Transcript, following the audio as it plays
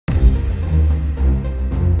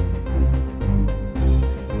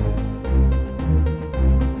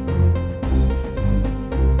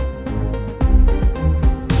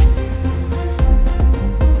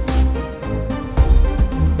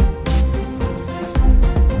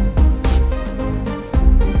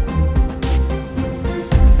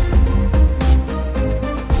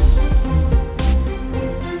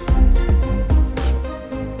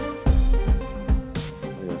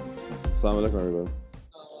Assalamu alaikum,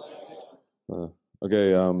 everybody. Okay,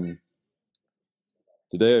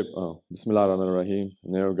 today, Bismillah ar-Rahman ar-Rahim,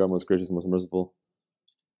 in the name of God, most gracious, most merciful.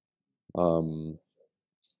 I'm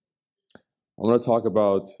going to talk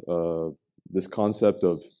about this concept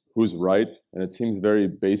of who's right, and it seems very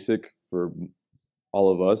basic for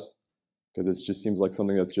all of us, because it just seems like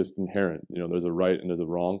something that's just inherent. You know, there's a right and there's a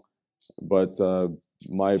wrong. But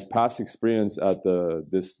my past experience at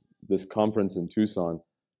this conference in Tucson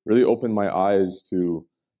really opened my eyes to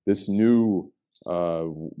this new,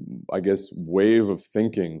 I guess, wave of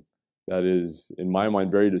thinking that is, in my mind,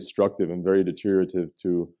 very destructive and very deteriorative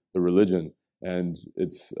to the religion. And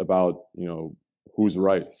it's about, you know, who's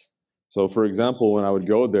right. So, for example, when I would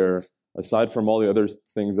go there, aside from all the other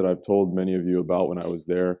things that I've told many of you about when I was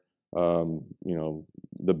there, you know,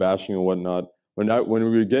 the bashing and whatnot, when we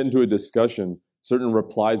would get into a discussion, certain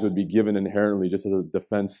replies would be given inherently just as a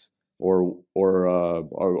defense or a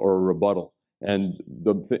rebuttal. And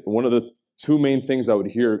one of the two main things I would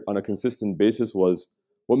hear on a consistent basis was,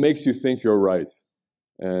 what makes you think you're right?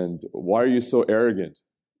 And why are you so arrogant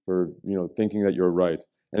for, you know, thinking that you're right?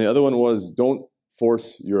 And the other one was, don't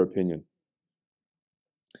force your opinion.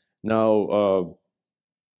 Now,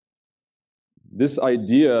 this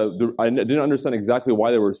idea, I didn't understand exactly why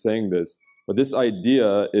they were saying this, but this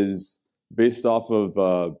idea is based off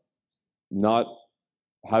of not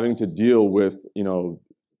having to deal with, you know,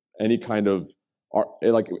 any kind of,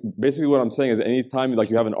 like, basically what I'm saying is anytime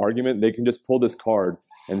like you have an argument, they can just pull this card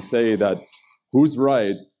and say that who's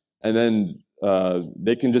right, and then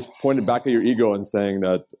they can just point it back at your ego and saying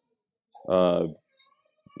that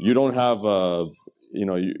you don't have, you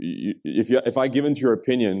know, if I give into your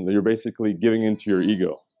opinion, you're basically giving into your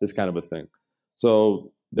ego, this kind of a thing.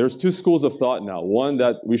 So there's two schools of thought now. One,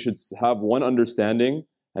 that we should have one understanding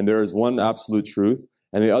and there is one absolute truth.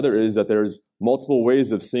 And the other is that there's multiple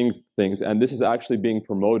ways of seeing things, and this is actually being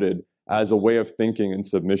promoted as a way of thinking and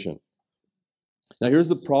submission. Now, here's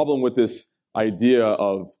the problem with this idea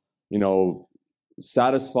of, you know,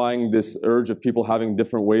 satisfying this urge of people having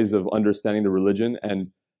different ways of understanding the religion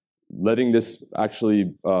and letting this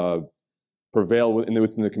actually prevail within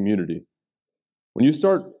the community. When you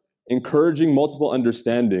start encouraging multiple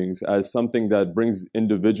understandings as something that brings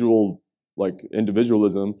individualism,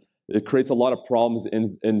 it creates a lot of problems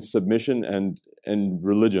in submission and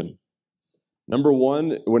religion. Number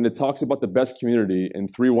one, when it talks about the best community in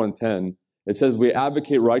 3:110, it says we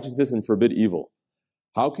advocate righteousness and forbid evil.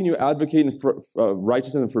 How can you advocate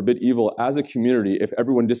righteousness and forbid evil as a community if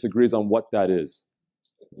everyone disagrees on what that is?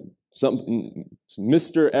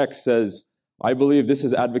 Mr. X says, I believe this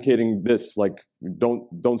is advocating this, like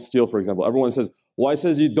don't steal, for example. Everyone says, well, it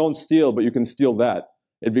says you don't steal, but you can steal that.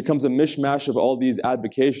 It becomes a mishmash of all these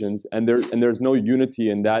advocations, and there's no unity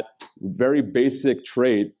in that very basic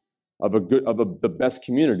trait of the best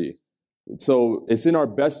community. So it's in our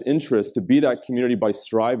best interest to be that community by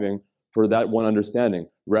striving for that one understanding,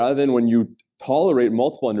 rather than when you tolerate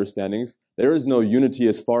multiple understandings, there is no unity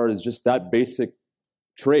as far as just that basic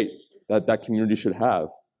trait that community should have.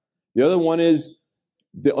 The other one is,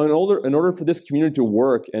 in order for this community to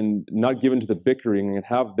work and not give into the bickering and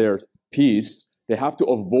have their peace, they have to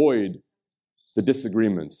avoid the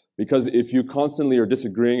disagreements. Because if you constantly are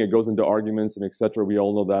disagreeing, it goes into arguments and etc. We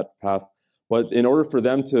all know that path. But in order for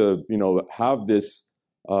them to, you know, have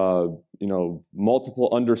this, you know, multiple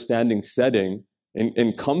understanding setting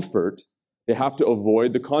in comfort, they have to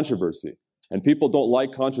avoid the controversy. And people don't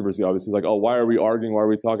like controversy, obviously, like, oh, why are we arguing? Why are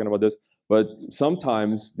we talking about this? But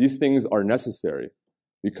sometimes these things are necessary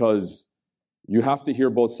because you have to hear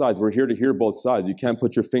both sides. We're here to hear both sides. You can't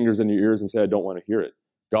put your fingers in your ears and say, I don't want to hear it.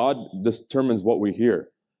 God determines what we hear.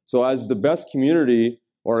 So as the best community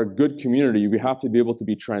or a good community, we have to be able to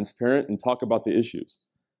be transparent and talk about the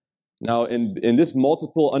issues. Now, in this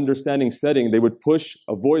multiple understanding setting, they would push,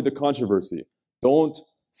 avoid the controversy. Don't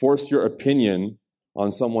force your opinion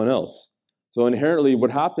on someone else. So inherently,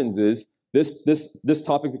 what happens is this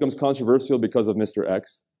topic becomes controversial because of Mr.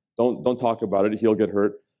 X. Don't talk about it. He'll get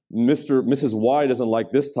hurt. Mrs. Y doesn't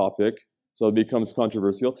like this topic, so it becomes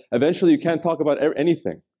controversial. Eventually, you can't talk about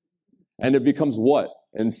anything. And it becomes what?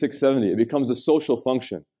 In 670, it becomes a social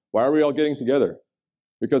function. Why are we all getting together?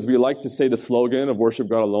 Because we like to say the slogan of worship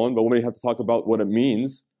God alone, but when we have to talk about what it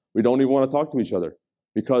means, we don't even want to talk to each other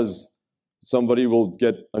because somebody will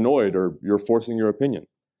get annoyed or you're forcing your opinion.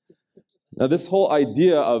 Now, this whole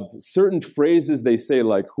idea of certain phrases they say,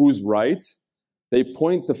 like, who's right? They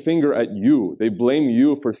point the finger at you. They blame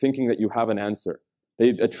you for thinking that you have an answer. They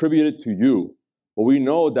attribute it to you. But we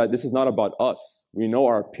know that this is not about us. We know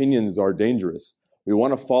our opinions are dangerous. We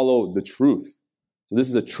want to follow the truth. So this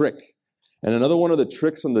is a trick. And another one of the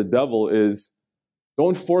tricks from the devil is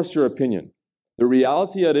don't force your opinion. The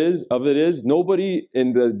reality of it is nobody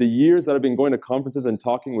in the years that I've been going to conferences and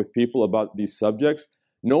talking with people about these subjects,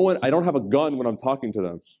 I don't have a gun when I'm talking to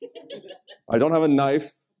them. I don't have a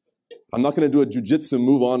knife. I'm not going to do a jujitsu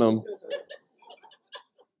move on them.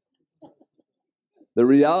 The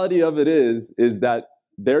reality of it is that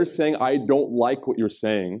they're saying, I don't like what you're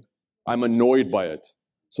saying. I'm annoyed by it.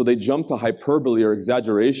 So they jump to hyperbole or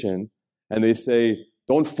exaggeration and they say,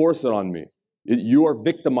 don't force it on me. You are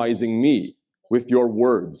victimizing me with your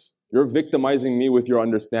words. You're victimizing me with your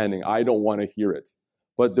understanding. I don't want to hear it.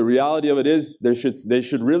 But the reality of it is they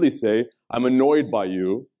should really say, I'm annoyed by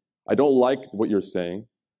you. I don't like what you're saying.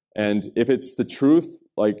 And if it's the truth,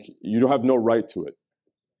 like, you don't have no right to it.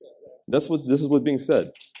 This is what's being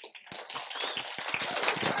said.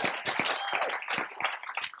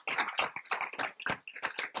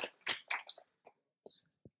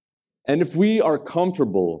 And if we are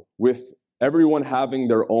comfortable with everyone having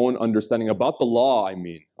their own understanding about the law,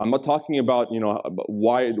 I'm not talking about,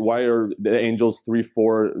 why are the angels 3,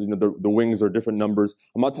 4, the wings are different numbers.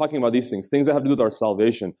 I'm not talking about these things that have to do with our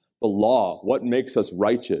salvation. The law, what makes us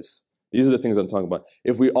righteous. These are the things I'm talking about.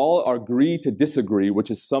 If we all agree to disagree,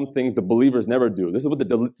 which is some things the believers never do. This is what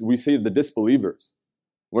we say to the disbelievers.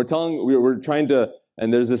 We're trying to,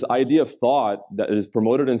 and there's this idea of thought that is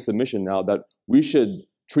promoted in submission now that we should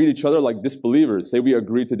treat each other like disbelievers. Say we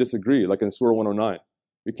agree to disagree, like in Surah 109.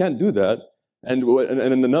 We can't do that. And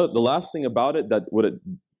the last thing about it, that what it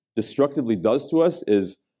destructively does to us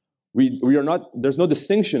is we are not, there's no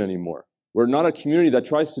distinction anymore. We're not a community that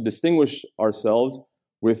tries to distinguish ourselves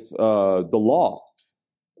with the law.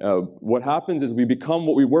 What happens is we become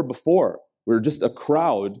what we were before. We're just a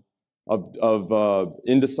crowd of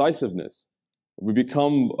indecisiveness. We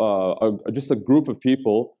become just a group of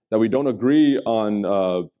people that we don't agree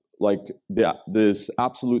on this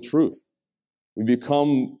absolute truth. We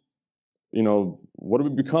become, what do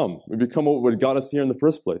we become? We become what got us here in the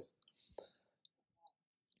first place.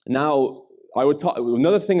 Now,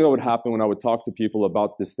 another thing that would happen when I would talk to people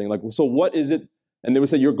about this thing, like, so what is it? And they would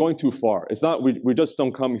say, you're going too far. It's not, we just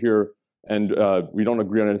don't come here and we don't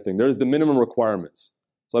agree on anything. There's the minimum requirements.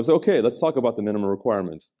 So I'd say, okay, let's talk about the minimum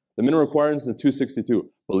requirements. The minimum requirements in 262.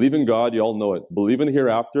 Believe in God, you all know it. Believe in the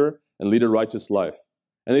hereafter and lead a righteous life.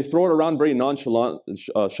 And they throw it around very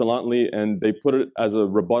nonchalantly, and they put it as a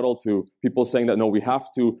rebuttal to people saying that, no, we have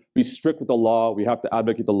to be strict with the law, we have to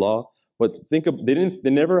advocate the law. But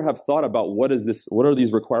they never have thought about what are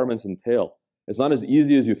these requirements entail. It's not as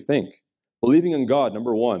easy as you think. Believing in God,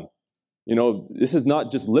 number one. This is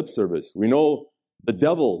not just lip service. We know the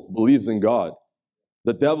devil believes in God.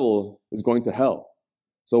 The devil is going to hell.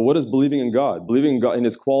 So what is believing in God? Believing in God in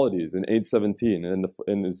His qualities in 8:17,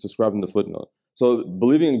 and it's described in the footnote. So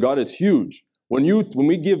believing in God is huge. When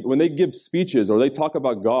they give speeches or they talk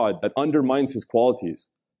about God that undermines His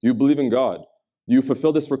qualities, do you believe in God? Do you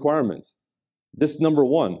fulfill this requirements? This is number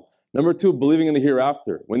one. Number two, believing in the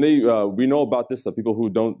hereafter. When we know about this, people who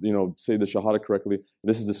don't, say the Shahada correctly,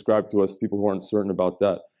 this is described to us, people who aren't certain about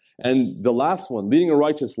that. And the last one, leading a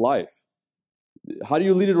righteous life. How do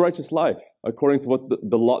you lead a righteous life? According to what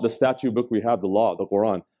the statute book we have, the law, the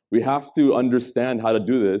Quran. We have to understand how to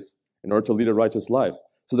do this in order to lead a righteous life.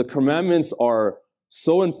 So the commandments are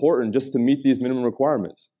so important just to meet these minimum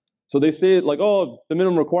requirements. So they say like, oh, the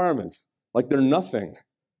minimum requirements, like they're nothing.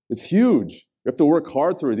 It's huge. We have to work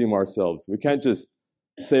hard to redeem ourselves. We can't just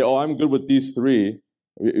say, oh, I'm good with these three.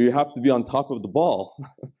 We have to be on top of the ball.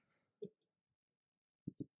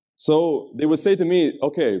 So they would say to me,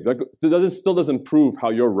 okay, that still doesn't prove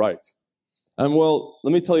how you're right. And well,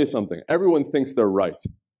 let me tell you something. Everyone thinks they're right.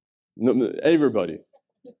 Everybody.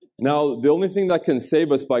 Now, the only thing that can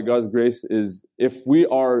save us by God's grace is if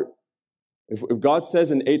God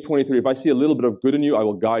says in 8:23, if I see a little bit of good in you, I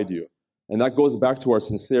will guide you. And that goes back to our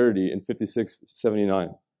sincerity in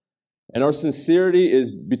 56:79. And our sincerity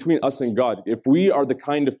is between us and God. If we are the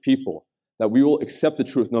kind of people that we will accept the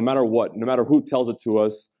truth no matter what, no matter who tells it to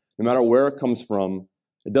us, no matter where it comes from,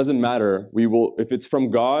 it doesn't matter. If it's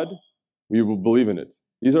from God, we will believe in it.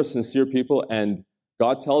 These are sincere people, and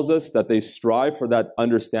God tells us that they strive for that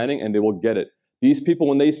understanding and they will get it. These people,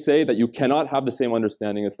 when they say that you cannot have the same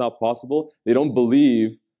understanding, it's not possible, they don't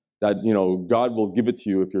believe that, God will give it to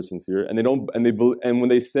you if you're sincere. And when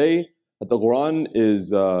they say that the Quran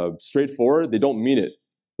is straightforward, they don't mean it.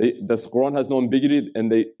 The Quran has no ambiguity,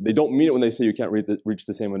 and they don't mean it when they say you can't reach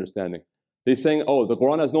the same understanding. They're saying, oh, the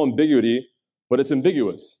Quran has no ambiguity, but it's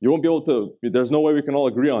ambiguous. You won't be able to, there's no way we can all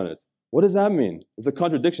agree on it. What does that mean? It's a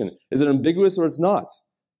contradiction. Is it ambiguous or it's not?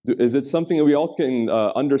 Is it something that we all can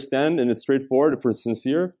understand and it's straightforward if we're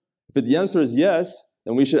sincere? If the answer is yes,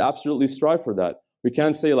 then we should absolutely strive for that. We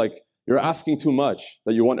can't say like, you're asking too much,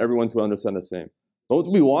 that you want everyone to understand the same.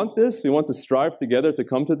 Don't we want this? We want to strive together to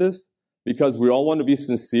come to this because we all want to be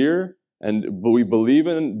sincere and we believe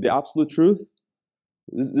in the absolute truth.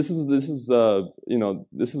 This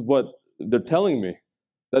is what they're telling me,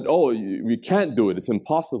 that, oh, we can't do it. It's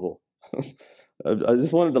impossible. I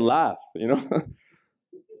just wanted to laugh,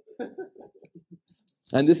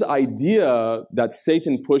 And this idea that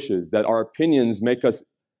Satan pushes, that our opinions make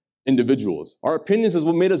us individuals. Our opinions is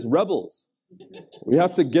what made us rebels. We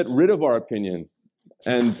have to get rid of our opinion.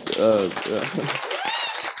 And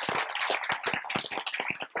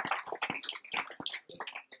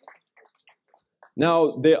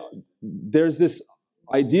now, there's this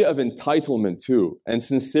idea of entitlement too. And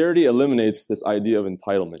sincerity eliminates this idea of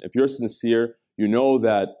entitlement. If you're sincere, you know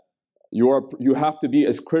that you have to be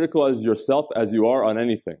as critical as yourself as you are on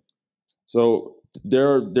anything. So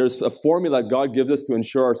there's a formula God gives us to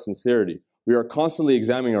ensure our sincerity. We are constantly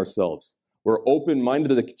examining ourselves. We're open-minded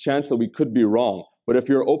to the chance that we could be wrong. But if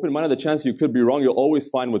you're open-minded to the chance you could be wrong, you'll always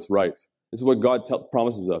find what's right. This is what God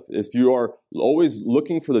promises us. If you are always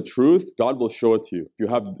looking for the truth, God will show it to you.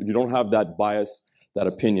 If you don't have that bias, that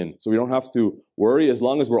opinion. So we don't have to worry as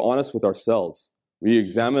long as we're honest with ourselves. We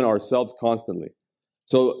examine ourselves constantly.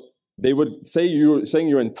 So they would say saying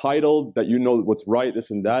you're entitled, that you know what's right, this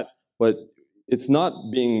and that, but it's not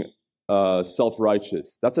being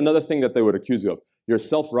self-righteous. That's another thing that they would accuse you of. You're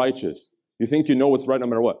self-righteous. You think you know what's right no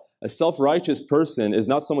matter what. A self-righteous person is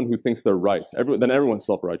not someone who thinks they're right. Then everyone's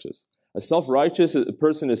self-righteous. A self-righteous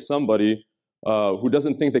person is somebody who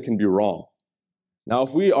doesn't think they can be wrong. Now,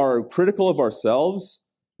 if we are critical of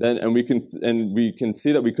ourselves, and we can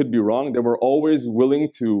see that we could be wrong, then we're always willing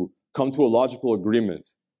to come to a logical agreement.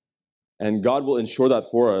 And God will ensure that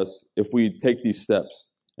for us if we take these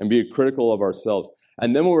steps and be critical of ourselves.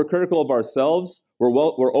 And then when we're critical of ourselves,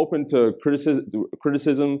 we're open to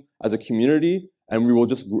criticism as a community, and we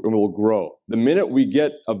will grow. The minute we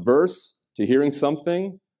get averse to hearing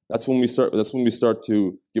something, that's when we start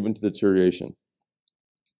to give into deterioration.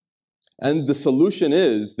 And the solution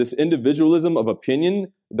is this individualism of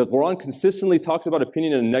opinion. The Quran consistently talks about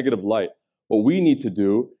opinion in a negative light. What we need to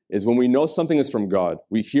do is when we know something is from God,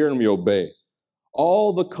 we hear and we obey.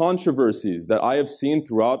 All the controversies that I have seen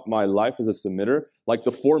throughout my life as a submitter, like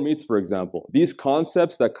the four meats, for example, these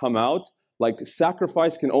concepts that come out, like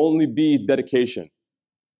sacrifice can only be dedication.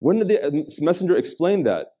 When did the messenger explain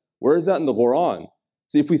that? Where is that in the Quran?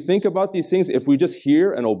 See, if we think about these things, if we just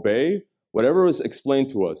hear and obey whatever is explained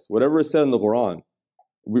to us, whatever is said in the Quran,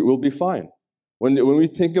 we will be fine. When we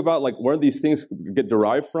think about like where these things get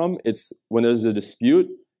derived from, it's when there's a dispute,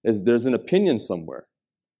 there's an opinion somewhere.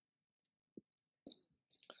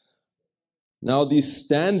 Now, these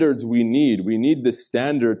standards we need this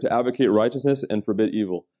standard to advocate righteousness and forbid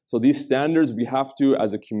evil. So these standards we have to,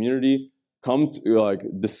 as a community, come to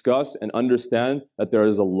discuss and understand that there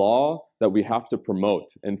is a law that we have to promote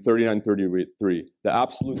in 39:33. The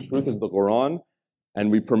absolute truth is the Quran,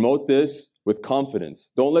 and we promote this with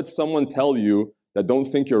confidence. Don't let someone tell you that don't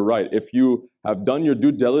think you're right. If you have done your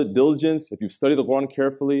due diligence, if you've studied the Quran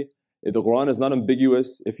carefully, if the Quran is not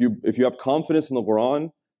ambiguous, if you have confidence in the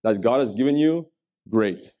Quran that God has given you,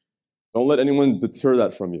 great. Don't let anyone deter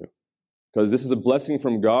that from you, because this is a blessing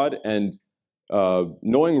from God, and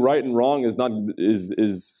knowing right and wrong is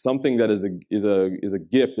something that is a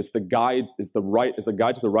gift. It's the guide. It's a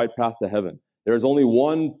guide to the right path to heaven. There is only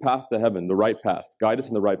one path to heaven, the right path. Guide us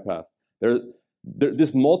in the right path.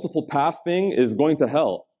 This multiple path thing is going to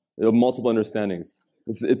hell. There are multiple understandings.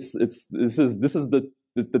 This is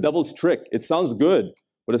the devil's trick. It sounds good,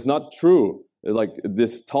 but it's not true. Like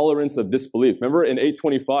this tolerance of disbelief. Remember in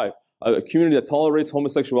 825, a community that tolerates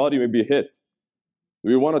homosexuality may be hit.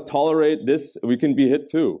 We want to tolerate this, we can be hit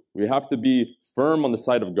too. We have to be firm on the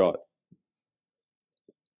side of God.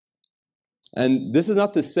 And this is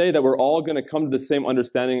not to say that we're all going to come to the same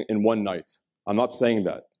understanding in one night. I'm not saying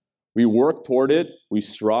that. We work toward it. We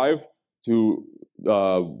strive to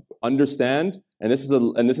understand, and this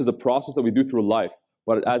is a process that we do through life.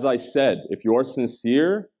 But as I said, if you are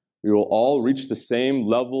sincere, we will all reach the same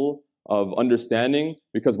level of understanding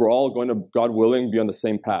because we're all going to, God willing, be on the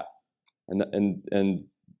same path. And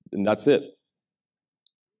that's it.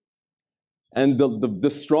 And the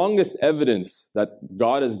strongest evidence that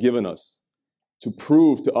God has given us to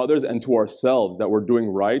prove to others and to ourselves that we're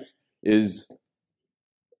doing right is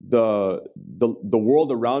the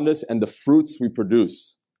world around us and the fruits we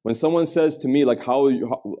produce. When someone says to me, like,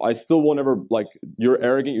 I still won't ever, like, you're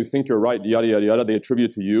arrogant, you think you're right, yada, yada, yada, they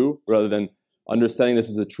attribute to you rather than understanding this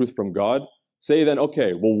is a truth from God, say then,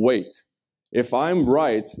 okay, well, wait. If I'm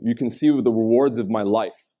right, you can see the rewards of my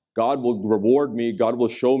life. God will reward me. God will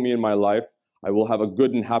show me in my life. I will have a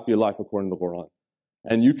good and happy life according to the Quran.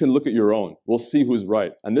 And you can look at your own. We'll see who's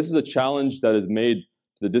right. And this is a challenge that is made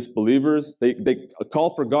to the disbelievers. They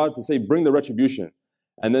call for God to say, bring the retribution.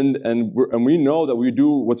 And we know that we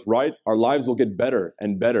do what's right, our lives will get better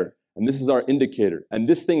and better. And this is our indicator. And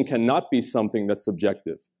this thing cannot be something that's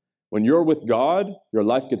subjective. When you're with God, your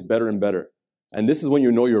life gets better and better. And this is when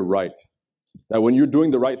you know you're right. That when you're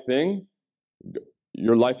doing the right thing,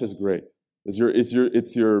 your life is great. It's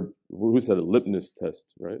your who said it? Litmus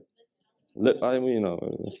test, right? I mean, you know.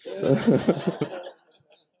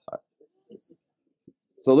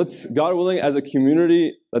 So let's, God willing, as a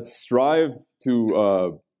community, let's strive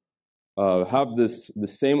to have the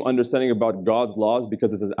same understanding about God's laws,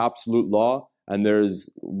 because it's an absolute law, and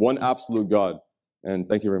there's one absolute God. And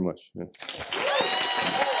thank you very much. Yeah.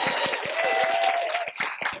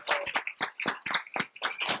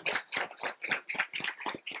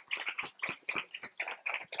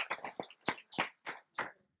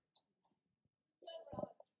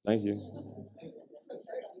 Thank you.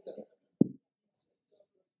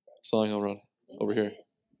 Assalamu alaikum, over here.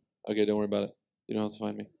 Okay, don't worry about it. You don't have to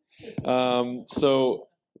find me.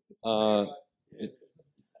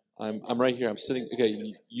 I'm right here. I'm sitting.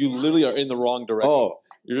 Okay, you literally are in the wrong direction. Oh,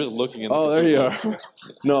 you're just looking in. Oh, there you are.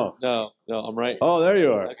 No. No, I'm right. Oh, there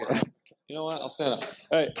you are. Okay. You know what? I'll stand up.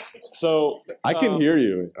 All right. So I can hear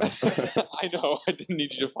you. I know. I didn't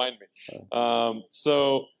need you to find me.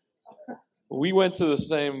 So we went to the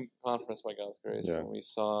same conference, by God's grace, Yeah. and we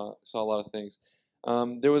saw a lot of things.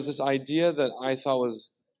 There was this idea that I thought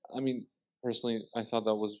was, personally, I thought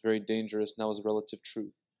that was very dangerous, and that was relative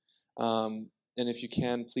truth. And if you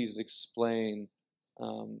can, please explain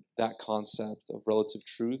that concept of relative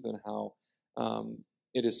truth and how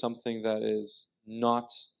it is something that is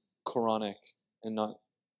not Quranic and not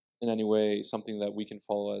in any way something that we can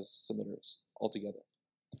follow as submitters altogether.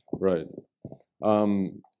 Right.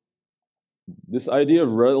 This idea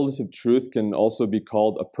of relative truth can also be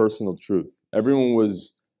called a personal truth. Everyone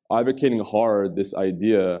was advocating hard this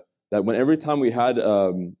idea that every time we had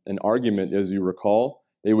an argument, as you recall,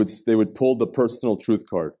 they would pull the personal truth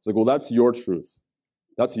card. It's like, well, that's your truth.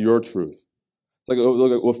 That's your truth. It's like,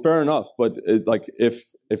 well, fair enough, but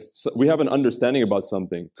if we have an understanding about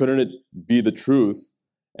something, couldn't it be the truth?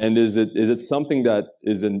 And is it something that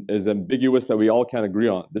is ambiguous that we all can't agree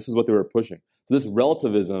on? This is what they were pushing. So this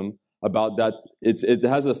relativism about that, it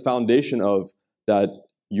has a foundation of that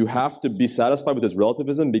you have to be satisfied with this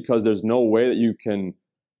relativism because there's no way that you can,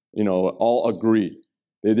 all agree.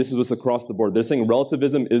 This is what's across the board. They're saying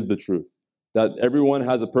relativism is the truth. That everyone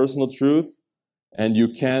has a personal truth, and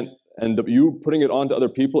you can't, you putting it on to other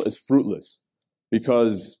people is fruitless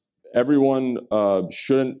because everyone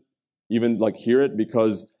shouldn't even hear it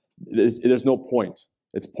because there's no point.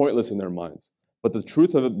 It's pointless in their minds. But the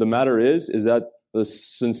truth of the matter is that the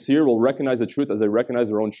sincere will recognize the truth as they recognize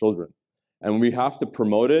their own children. And we have to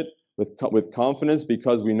promote it with confidence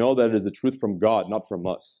because we know that it is a truth from God, not from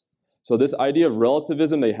us. So this idea of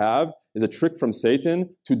relativism they have is a trick from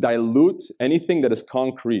Satan to dilute anything that is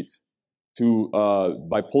concrete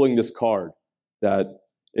by pulling this card that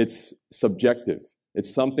it's subjective.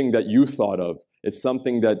 It's something that you thought of. It's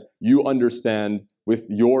something that you understand with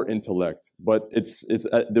your intellect. But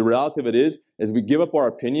the reality of it is we give up our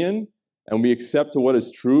opinion and we accept to what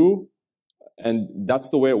is true, and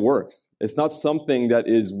that's the way it works. It's not something that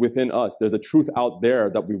is within us. There's a truth out there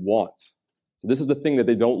that we want. So this is the thing that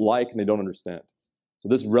they don't like and they don't understand. So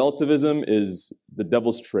this relativism is the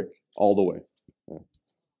devil's trick all the way. Yeah.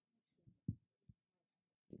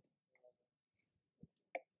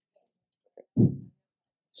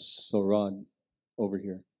 So Rod, over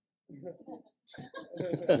here.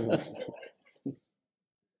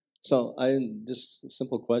 So just a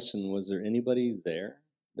simple question, was there anybody there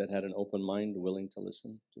that had an open mind, willing to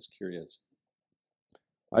listen? Just curious.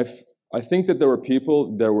 I think that there were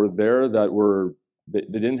people that were there that they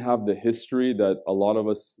didn't have the history that a lot of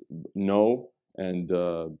us know and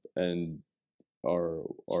are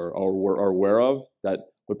aware of, that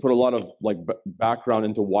would put a lot of background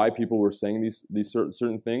into why people were saying these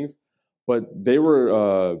certain things. But they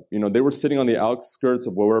were they were sitting on the outskirts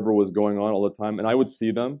of wherever was going on all the time, and I would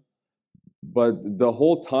see them. But the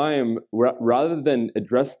whole time, rather than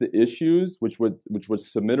address the issues, which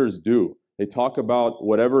submitters do, they talk about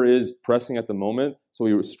whatever is pressing at the moment. So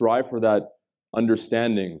we strive for that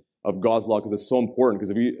understanding of God's law because it's so important. Because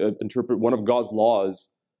if we interpret one of God's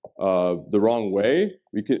laws the wrong way,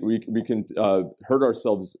 we can hurt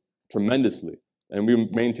ourselves tremendously, and we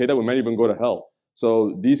maintain that we might even go to hell.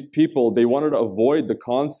 So these people, they wanted to avoid the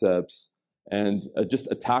concepts and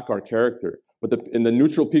just attack our character. But the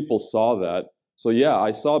neutral people saw that. So yeah,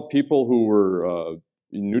 I saw people who were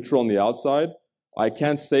neutral on the outside. I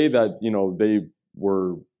can't say that, they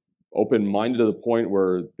were open-minded to the point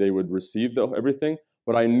where they would receive everything,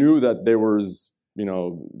 but I knew that there was,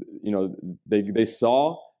 they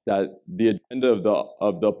saw that the agenda of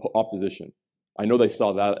the opposition. I know they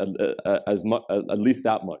saw that at least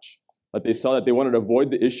that much. That they saw that they wanted to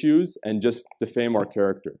avoid the issues and just defame our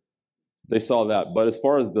character. They saw that. But as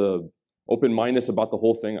far as the open-mindedness about the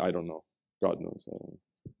whole thing, I don't know. God knows.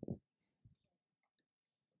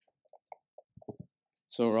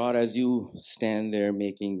 So, Rod, as you stand there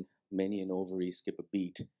making many an ovary skip a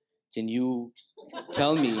beat, can you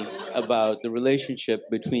tell me about the relationship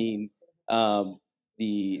between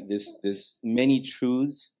this many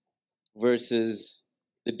truths versus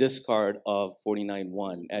the discard of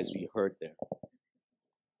 49.1 as we heard there?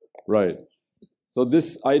 Right. So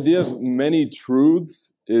this idea of many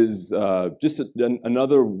truths is just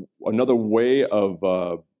another way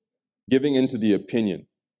of giving into the opinion.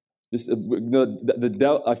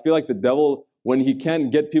 I feel like the devil, when he can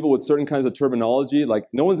get people with certain kinds of terminology, like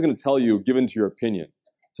no one's going to tell you, give into your opinion.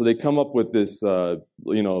 So they come up with this,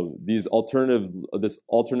 this alternative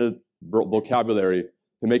vocabulary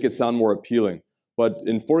to make it sound more appealing. But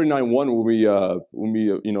in 49.1, when we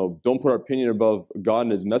don't put our opinion above God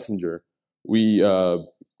and His messenger, we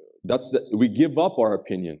give up our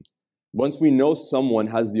opinion. Once we know someone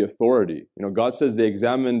has the authority, God says they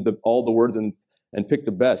examine all the words and pick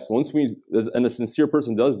the best. And a sincere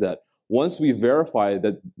person does that. Once we verify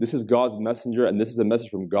that this is God's messenger and this is a message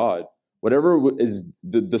from God, whatever is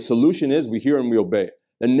the solution is, we hear and we obey.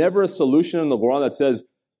 And never a solution in the Quran that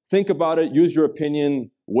says, think about it, use your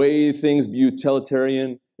opinion, weigh things, be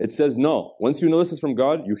utilitarian. It says no. Once you know this is from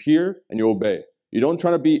God, you hear and you obey. You don't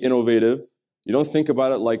try to be innovative. You don't think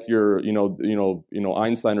about it like you're,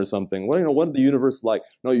 Einstein or something. What is the universe like?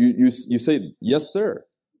 No, you say, yes, sir.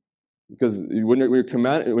 Because when your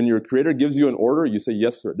creator gives you an order, you say,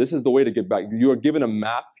 yes, sir. This is the way to get back. You are given a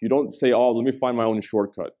map. You don't say, oh, let me find my own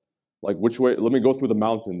shortcut. Like, which way? Let me go through the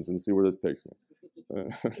mountains and see where this takes me.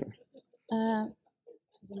 Is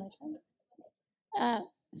it my turn?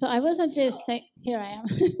 So I was at this, here I am.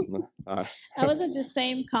 I was at the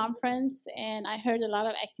same conference and I heard a lot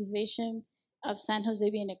of accusation of San Jose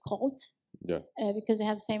being a cult. Yeah. Because they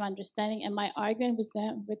have the same understanding. And my argument with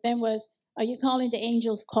them was, are you calling the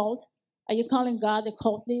angels cult? Are you calling God the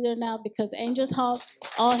cult leader now? Because angels all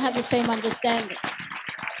have the same understanding.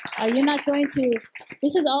 Are you not going to,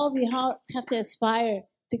 this is all we have to aspire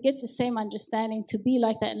to get the same understanding, to be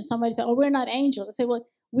like that. And somebody said, oh, we're not angels. I say, well,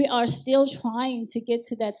 we are still trying to get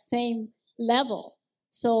to that same level.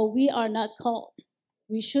 So we are not cult.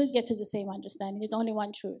 We should get to the same understanding. There's only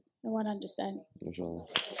one truth and one understanding. Inshallah.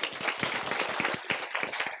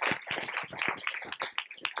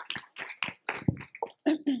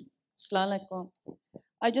 Assalamu alaikum.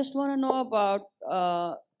 I just want to know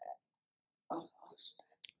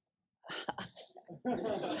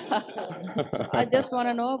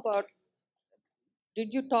about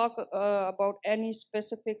did you talk about any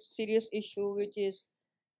specific serious issue which is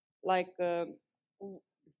like they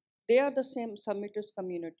are the same Summiters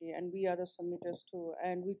community and we are the Summiters too,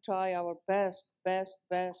 and we try our best with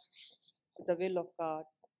the will of God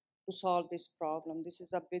to solve this problem. This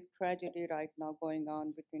is a big tragedy right now going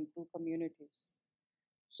on between two communities.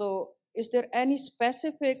 So is there any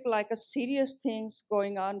specific, like a serious things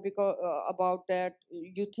going on because about that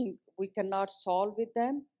you think we cannot solve with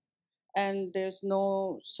them and there's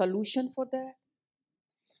no solution for that?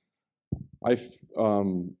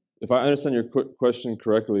 If I understand your question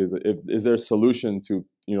correctly, is there a solution to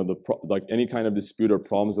like any kind of dispute or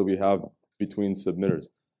problems that we have between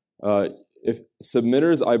submitters? If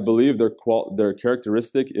submitters, I believe their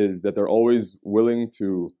characteristic is that they're always willing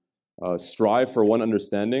to strive for one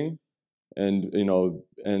understanding, and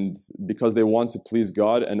because they want to please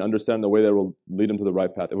God and understand the way that will lead them to the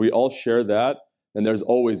right path. If we all share that, then there's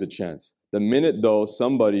always a chance. The minute though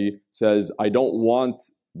somebody says, I don't want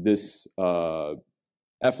this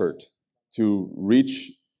effort to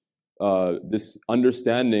reach this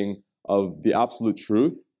understanding of the absolute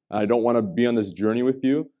truth, and I don't want to be on this journey with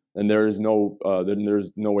you, then there's no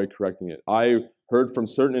way correcting it. I heard from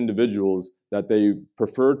certain individuals that they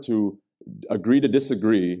prefer to agree to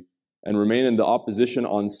disagree and remain in the opposition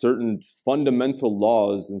on certain fundamental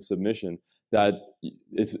laws and submission, that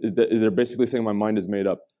they're basically saying my mind is made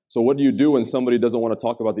up. So what do you do when somebody doesn't want to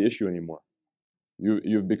talk about the issue anymore?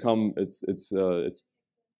 You've become there's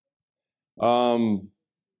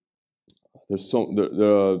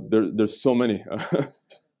so many.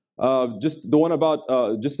 Just the one about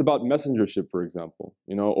just about messengership, for example,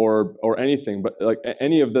 or anything, but like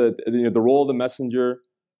any of the role of the messenger,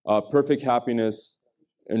 perfect happiness,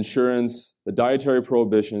 insurance, the dietary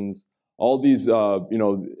prohibitions, all these,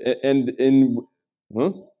 and in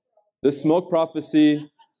the smoke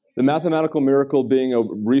prophecy, the mathematical miracle being a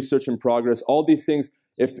research in progress, all these things.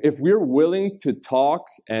 If we're willing to talk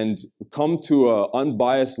and come to an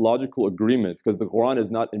unbiased logical agreement, because the Quran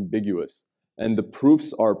is not ambiguous, and the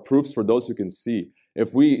proofs are proofs for those who can see.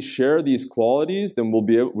 If we share these qualities, then we'll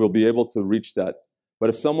be able to reach that. But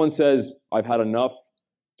if someone says, "I've had enough,"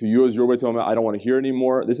 to use your way to I don't want to hear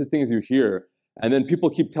anymore. This is things you hear, and then people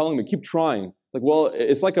keep telling me, keep trying. It's like, well,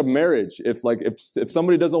 it's like a marriage. If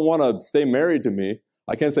somebody doesn't want to stay married to me,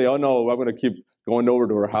 I can't say, "Oh no, I'm going to keep going over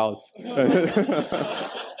to her house."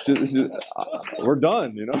 We're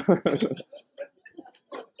done,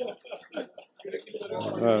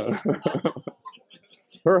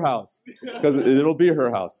 her house, because it'll be her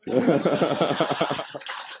house.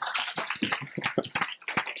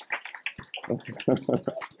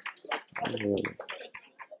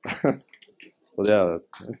 So yeah, that's.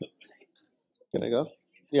 Can I go?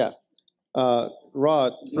 Yeah.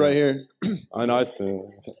 Rod, right here. I nice.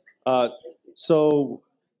 So,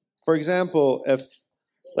 for example, if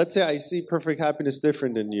let's say I see perfect happiness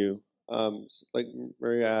different than you, like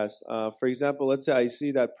Maria asked. For example, let's say I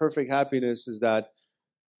see that perfect happiness is that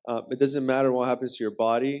it doesn't matter what happens to your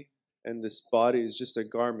body, and this body is just a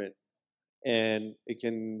garment, and it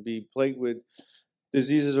can be plagued with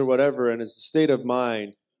diseases or whatever, and it's the state of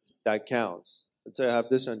mind that counts. Let's say I have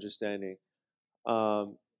this understanding,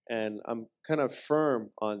 and I'm kind of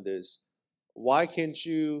firm on this. Why can't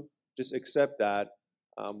you just accept that?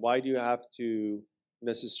 Why do you have to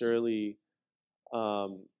necessarily,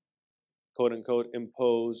 quote unquote,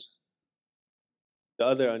 impose the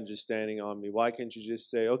other understanding on me? Why can't you just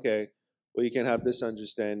say, okay, well, you can have this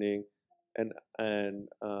understanding, and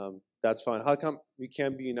that's fine. How come you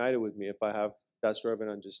can't be united with me if I have that sort of an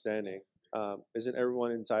understanding? Isn't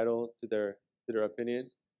everyone entitled to their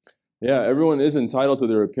opinion? Yeah, everyone is entitled to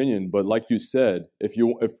their opinion, but like you said, if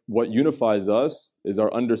what unifies us is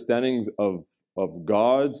our understandings of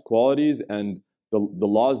God's qualities and the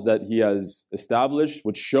laws that He has established,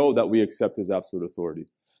 which show that we accept His absolute authority.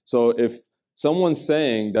 So if someone's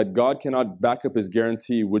saying that God cannot back up His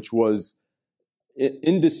guarantee, which was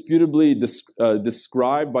indisputably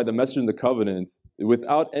described by the messenger in the covenant,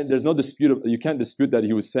 and there's no dispute, you can't dispute that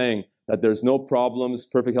He was saying that there's no problems,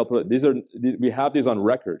 perfect health. We have these on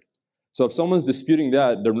record. So if someone's disputing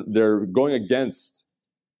that, they're going against,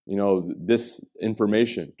 this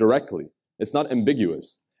information directly. It's not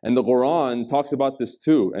ambiguous, and the Quran talks about this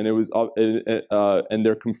too. And it was, and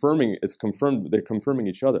they're confirming. It's confirmed. They're confirming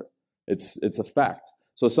each other. It's a fact.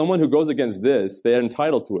 So someone who goes against this, they're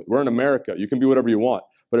entitled to it. We're in America. You can be whatever you want.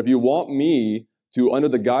 But if you want me to, under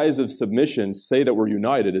the guise of submission, say that we're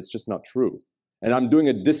united, it's just not true. And I'm doing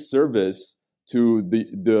a disservice to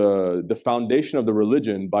the foundation of the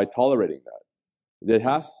religion by tolerating that. It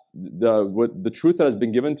has the truth that has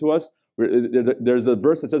been given to us. There's a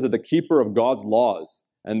verse that says that the keeper of God's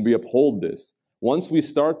laws, and we uphold this. Once we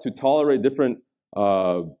start to tolerate different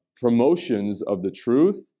promotions of the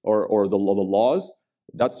truth or the laws,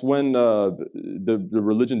 that's when the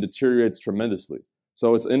religion deteriorates tremendously.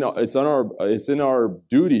 So it's in our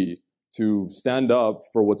duty to stand up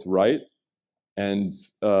for what's right. And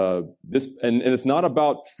it's not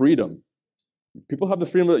about freedom. People have the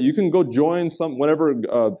freedom. You can go join whatever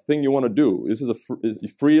thing you want to do. This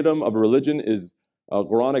is freedom of religion is a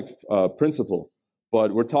Quranic principle,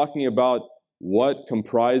 but we're talking about what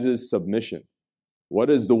comprises submission. What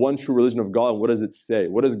is the one true religion of God, and what does it say?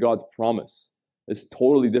 What is God's promise? It's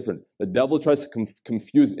totally different. The devil tries to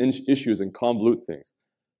confuse issues and convolute things.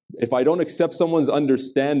 If I don't accept someone's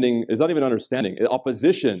understanding, it's not even understanding,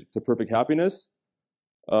 opposition to perfect happiness,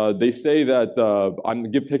 they say that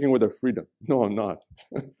I'm taking away their freedom. No, I'm not.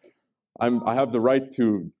 I have the right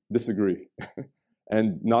to disagree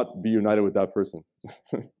and not be united with that person.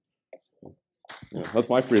 Yeah, that's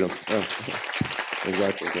my freedom. Yeah.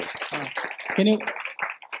 Exactly. Okay. Can you,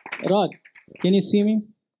 Rod, can you see me?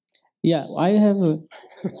 Yeah, I have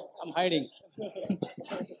I'm hiding.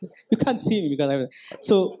 You can't see me because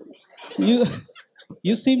so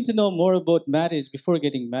you seem to know more about marriage before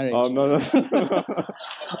getting married. Oh no.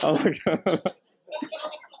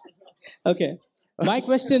 Okay. My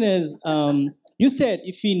question is, you said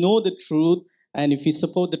if we know the truth and if we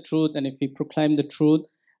support the truth and if we proclaim the truth,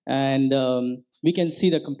 and we can see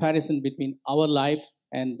the comparison between our life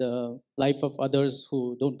and the life of others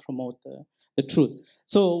who don't promote the truth.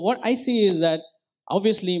 So what I see is that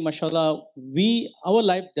obviously, mashallah, our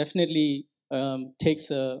life definitely takes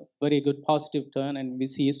a very good positive turn, and we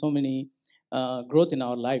see so many growth in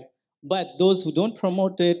our life. But those who don't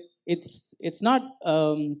promote it, it's not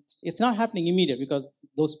happening immediate, because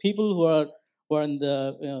those people who are in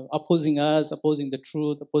the opposing us, opposing the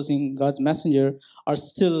truth, opposing God's messenger, are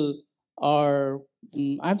still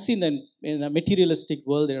I've seen them in a materialistic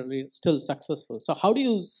world. They're still successful. So how do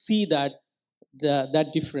you see that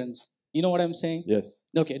difference? You know what I'm saying? Yes.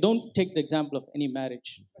 Okay, don't take the example of any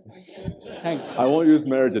marriage. Thanks. I won't use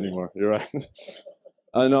marriage anymore. You're right.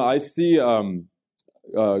 No, I see.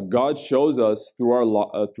 God shows us through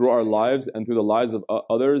our lives and through the lives of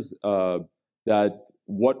others that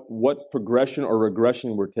what progression or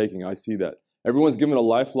regression we're taking. I see that everyone's given a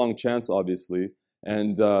lifelong chance, obviously,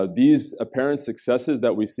 and these apparent successes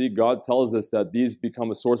that we see, God tells us that these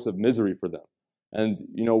become a source of misery for them. And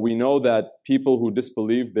we know that people who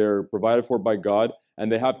disbelieve, they're provided for by God,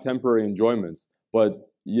 and they have temporary enjoyments. But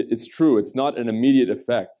it's true; it's not an immediate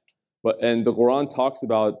effect. And the Quran talks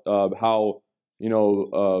about how the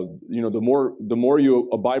more you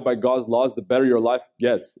abide by God's laws, the better your life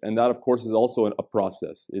gets. And that, of course, is also a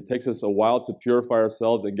process. It takes us a while to purify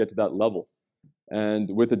ourselves and get to that level. And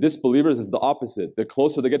with the disbelievers, it's the opposite. The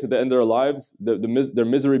closer they get to the end of their lives, their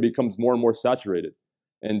misery becomes more and more saturated.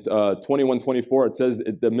 And 21:24, it says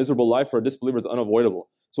the miserable life for a disbeliever is unavoidable.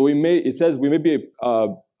 So it says we may be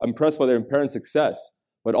impressed by their apparent success,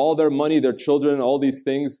 but all their money, their children, all these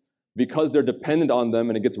things, because they're dependent on them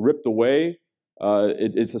and it gets ripped away,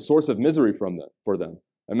 it's a source of misery for them.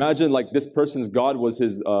 Imagine like this person's God was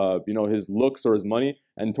his looks or his money,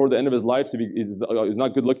 and toward the end of his life, he's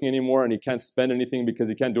not good looking anymore, and he can't spend anything because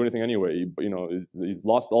he can't do anything anyway. He's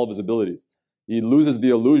lost all of his abilities. He loses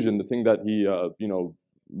the illusion, the thing that he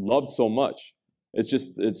loved so much. He's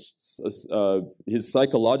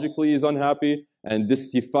psychologically he's unhappy, and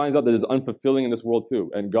he finds out that it's unfulfilling in this world too.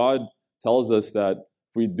 And God tells us that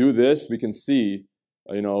if we do this, we can see,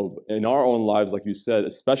 in our own lives, like you said,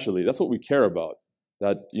 especially, that's what we care about,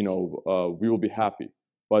 that, we will be happy.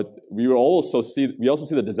 But we also see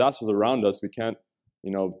the disasters around us. We can't,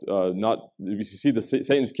 we see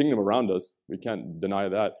Satan's kingdom around us. We can't deny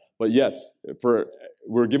that. But yes,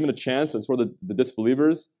 we're given a chance, and it's for the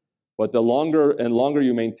disbelievers. But the longer and longer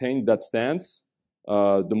you maintain that stance,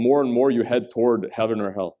 the more and more you head toward heaven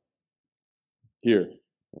or hell. Here.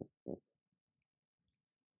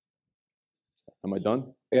 Am I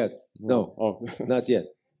done? Yeah. No. Oh. Not yet.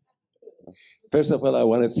 First of all, I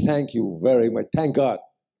want to thank you very much. Thank God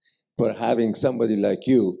for having somebody like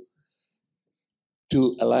you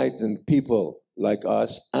to enlighten people like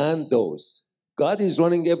us and those. God is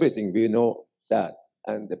running everything. We know that.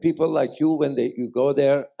 And the people like you, when you go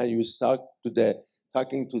there and you start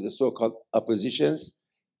talking to the so-called oppositions,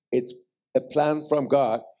 it's a plan from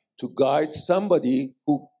God to guide somebody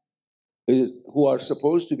who are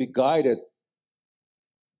supposed to be guided,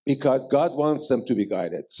 because God wants them to be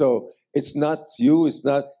guided. So it's not you,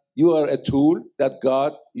 you are a tool that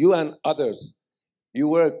God, you and others, you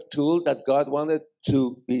were a tool that God wanted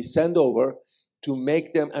to be sent over to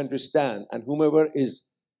make them understand. And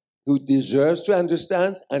who deserves to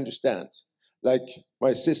understand, understands. Like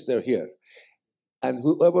my sister here. And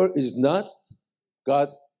whoever is not,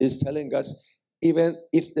 God is telling us, even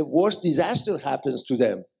if the worst disaster happens to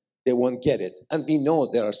them, they won't get it. And we know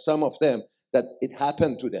there are some of them that it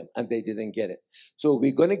happened to them and they didn't get it. So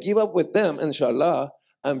we're going to give up with them, inshallah,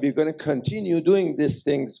 and we're going to continue doing these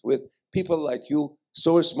things with people like you,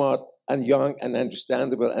 so smart and young and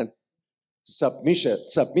understandable and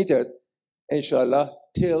submitted, inshallah,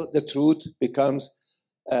 till the truth becomes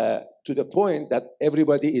to the point that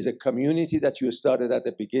everybody is a community that you started at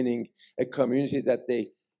the beginning, a community that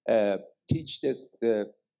they teach the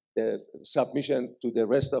submission to the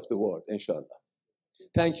rest of the world, inshallah.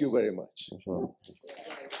 Thank you very much.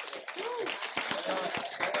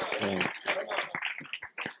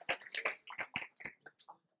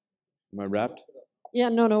 Am I wrapped? Yeah,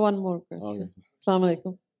 no, one more question. Okay. Assalamu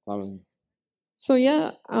alaikum. So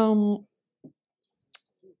yeah,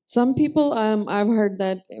 some people, I've heard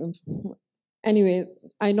that,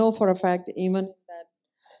 anyways, I know for a fact, even in that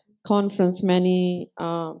conference, many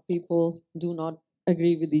people do not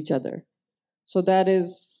agree with each other. So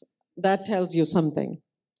that tells you something.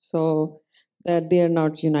 So that they are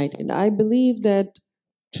not united. I believe that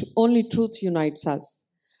only truth unites us.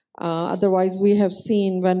 Otherwise, we have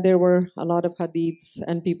seen when there were a lot of hadiths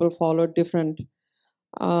and people followed different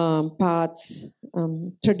paths,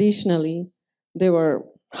 traditionally, there were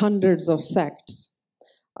hundreds of sects.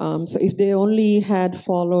 So if they only had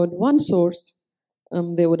followed one source,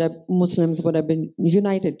 Muslims would have been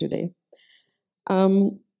united today.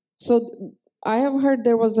 So I have heard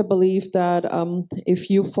there was a belief that if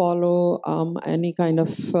you follow any kind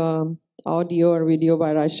of audio or video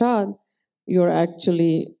by Rashad, you're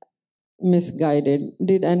actually misguided.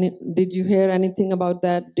 Did you hear anything about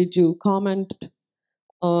that? Did you comment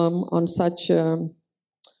on such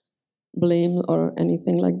blame or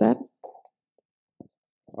anything like that?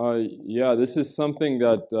 Yeah, this is something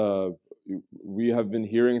that we have been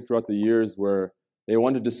hearing throughout the years, where they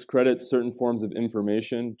want to discredit certain forms of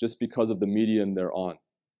information just because of the medium they're on.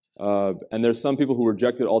 And there's some people who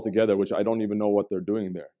reject it altogether, which I don't even know what they're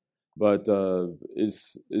doing there. But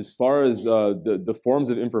as far as the forms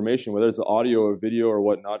of information, whether it's audio or video or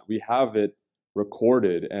whatnot, we have it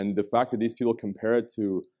recorded. And the fact that these people compare it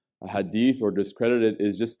to a hadith or discredit it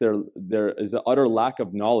is just there is an utter lack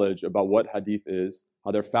of knowledge about what hadith is,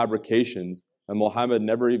 how they're fabrications. And Muhammad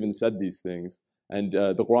never even said these things. And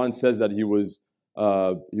the Quran says that he was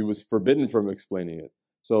forbidden from explaining it.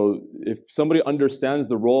 So if somebody understands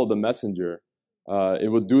the role of the messenger,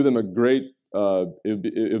 it would do them a great, it'll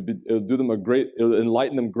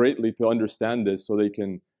enlighten them greatly to understand this, so they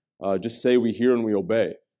can just say we hear and we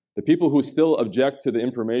obey. The people who still object to the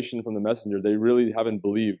information from the messenger, they really haven't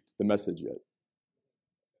believed the message yet.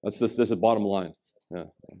 That's the bottom line. Yeah.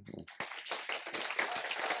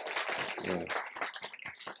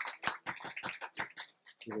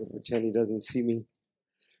 Pretend he doesn't see me.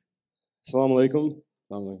 Assalamu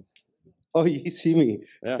alaikum. Oh, you see me.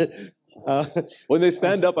 Yeah. When they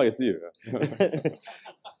stand up, I see you.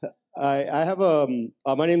 I have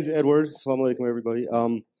my name is Edward. Assalamu alaikum, everybody.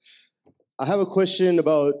 I have a question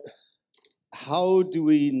about how do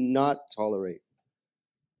we not tolerate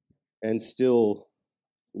and still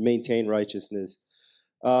maintain righteousness?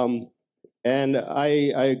 And I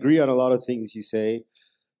agree on a lot of things you say.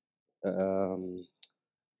 I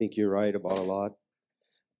think you're right about a lot.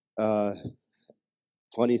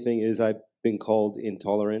 Funny thing is, I've been called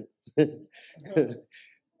intolerant,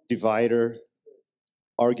 divider,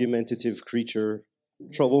 argumentative creature,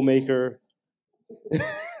 troublemaker.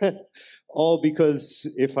 All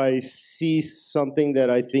because if I see something that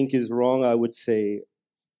I think is wrong, I would say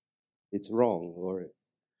it's wrong.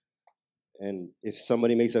 And if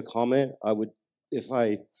somebody makes a comment, if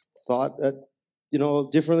I thought that,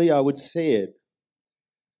 differently, I would say it.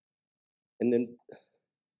 And then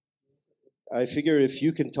I figure if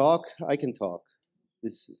you can talk, I can talk.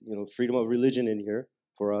 This, freedom of religion in here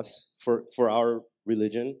for us, for our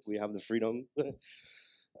religion, we have the freedom.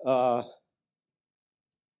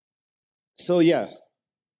 So yeah,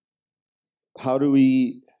 how do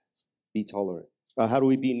we be tolerant? How do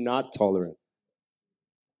we be not tolerant?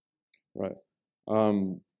 Right.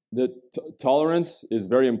 The tolerance is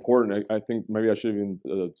very important. I think maybe I should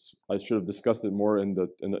have discussed it more in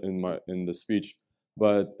the speech.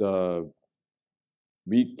 But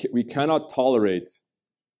we cannot tolerate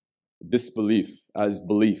disbelief as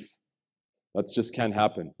belief. That just can't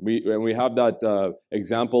happen. We have that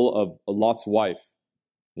example of Lot's wife.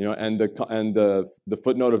 And the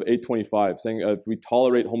footnote of 825 saying if we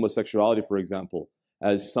tolerate homosexuality, for example,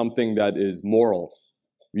 as something that is moral,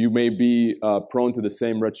 you may be prone to the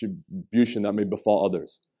same retribution that may befall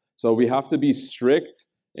others. So we have to be strict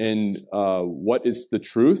in what is the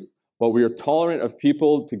truth, but we are tolerant of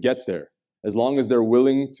people to get there. As long as they're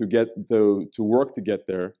willing to work to get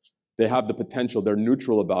there, they have the potential. They're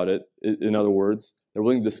neutral about it. In other words, they're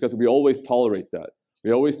willing to discuss it. We always tolerate that.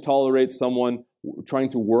 We always tolerate someone trying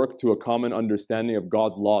to work to a common understanding of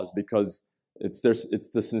God's laws, because it's the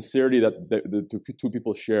sincerity that the two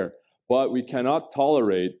people share. But we cannot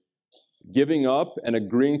tolerate giving up and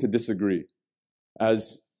agreeing to disagree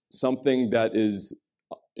as something that is,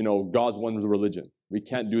 God's one religion. We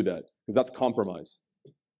can't do that because that's compromise.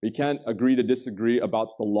 We can't agree to disagree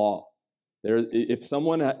about the law. If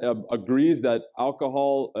someone agrees that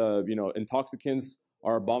alcohol, intoxicants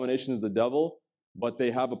are abominations of the devil, but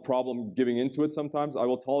they have a problem giving into it sometimes, I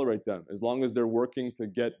will tolerate them as long as they're working to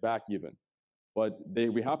get back even. But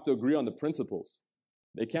we have to agree on the principles.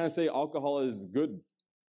 They can't say alcohol is good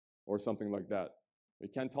or something like that. We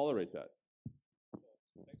can't tolerate that.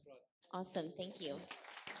 Awesome, thank you.